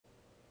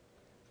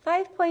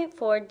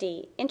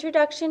5.4d,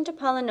 Introduction to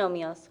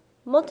Polynomials.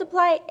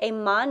 Multiply a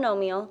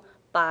monomial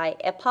by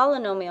a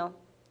polynomial.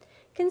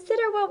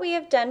 Consider what we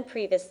have done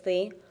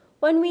previously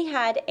when we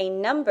had a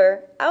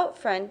number out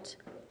front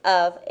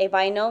of a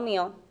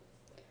binomial.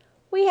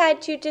 We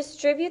had to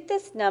distribute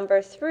this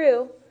number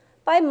through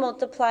by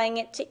multiplying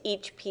it to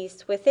each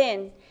piece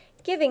within,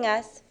 giving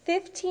us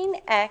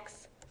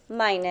 15x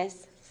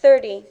minus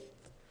 30.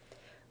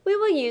 We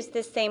will use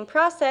this same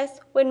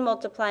process when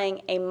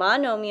multiplying a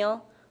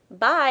monomial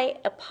by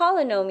a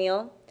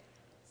polynomial,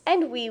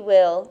 and we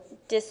will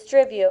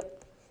distribute.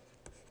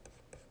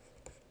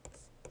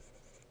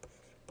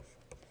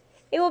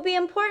 It will be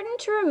important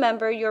to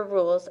remember your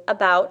rules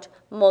about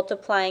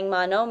multiplying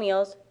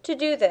monomials to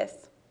do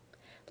this.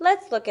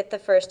 Let's look at the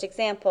first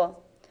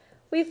example.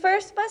 We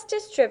first must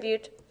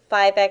distribute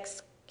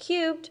 5x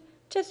cubed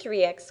to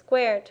 3x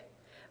squared.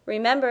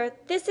 Remember,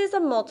 this is a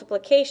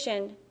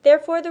multiplication,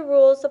 therefore the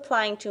rules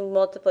applying to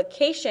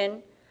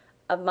multiplication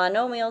of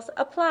monomials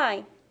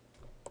apply.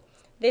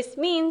 This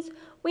means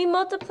we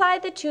multiply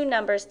the two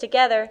numbers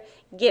together,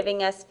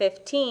 giving us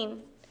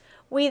 15.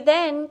 We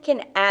then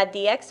can add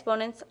the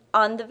exponents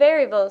on the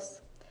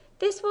variables.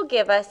 This will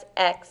give us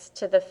x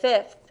to the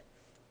fifth.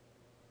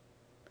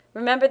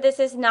 Remember, this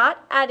is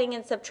not adding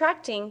and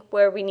subtracting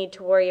where we need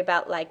to worry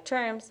about like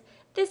terms.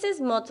 This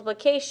is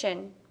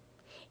multiplication.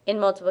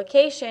 In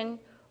multiplication,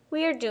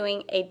 we are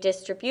doing a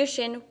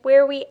distribution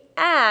where we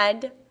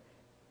add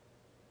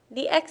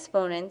the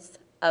exponents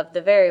of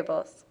the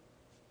variables.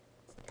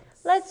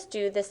 Let's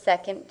do the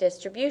second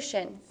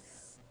distribution.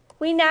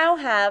 We now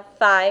have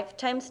 5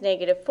 times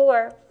negative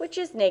 4, which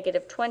is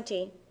negative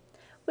 20.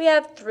 We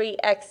have 3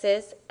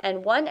 x's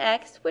and 1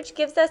 x, which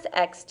gives us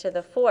x to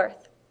the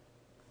fourth.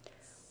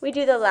 We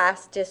do the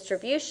last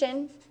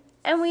distribution,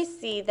 and we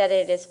see that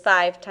it is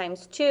 5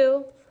 times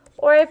 2,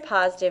 or a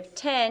positive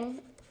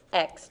 10,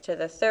 x to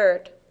the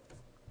third.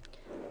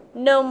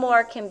 No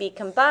more can be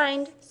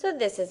combined, so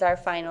this is our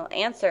final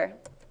answer.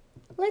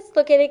 Let's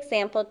look at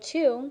example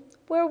 2,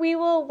 where we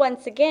will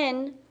once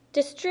again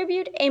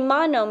distribute a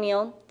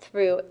monomial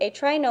through a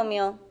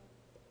trinomial.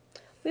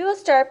 We will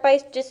start by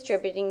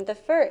distributing the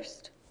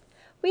first.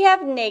 We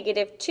have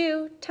negative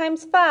 2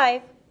 times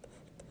 5,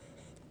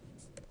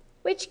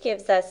 which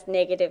gives us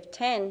negative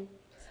 10.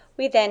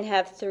 We then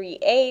have 3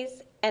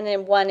 a's and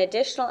then 1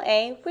 additional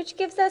a, which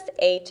gives us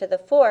a to the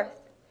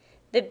fourth.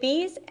 The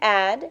b's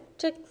add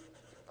to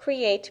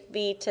create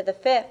b to the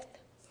fifth.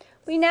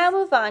 We now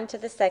move on to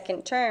the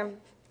second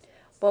term.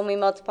 When we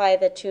multiply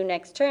the two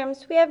next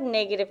terms, we have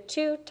negative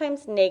 2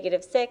 times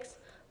negative 6,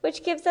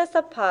 which gives us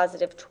a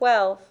positive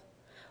 12.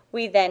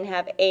 We then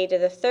have a to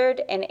the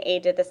third and a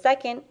to the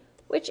second,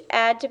 which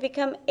add to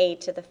become a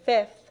to the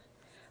fifth.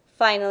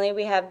 Finally,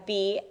 we have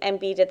b and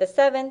b to the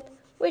seventh,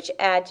 which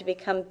add to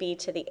become b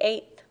to the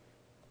eighth.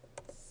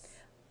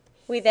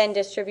 We then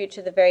distribute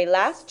to the very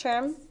last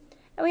term,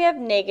 and we have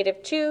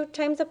negative 2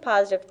 times a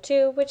positive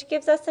 2, which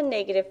gives us a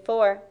negative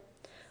 4.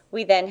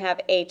 We then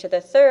have a to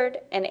the third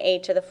and a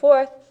to the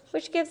fourth,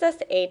 which gives us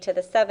a to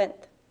the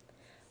seventh.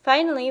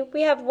 Finally,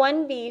 we have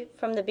 1b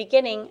from the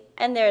beginning,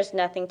 and there is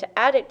nothing to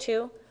add it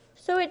to,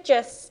 so it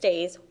just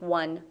stays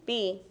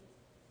 1b.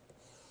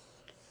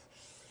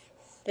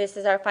 This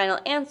is our final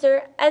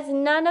answer, as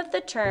none of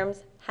the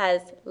terms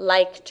has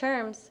like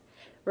terms.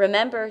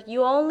 Remember,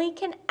 you only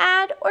can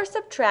add or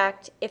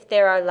subtract if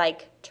there are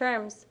like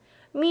terms,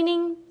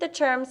 meaning the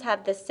terms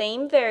have the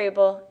same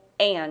variable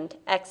and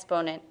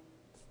exponent.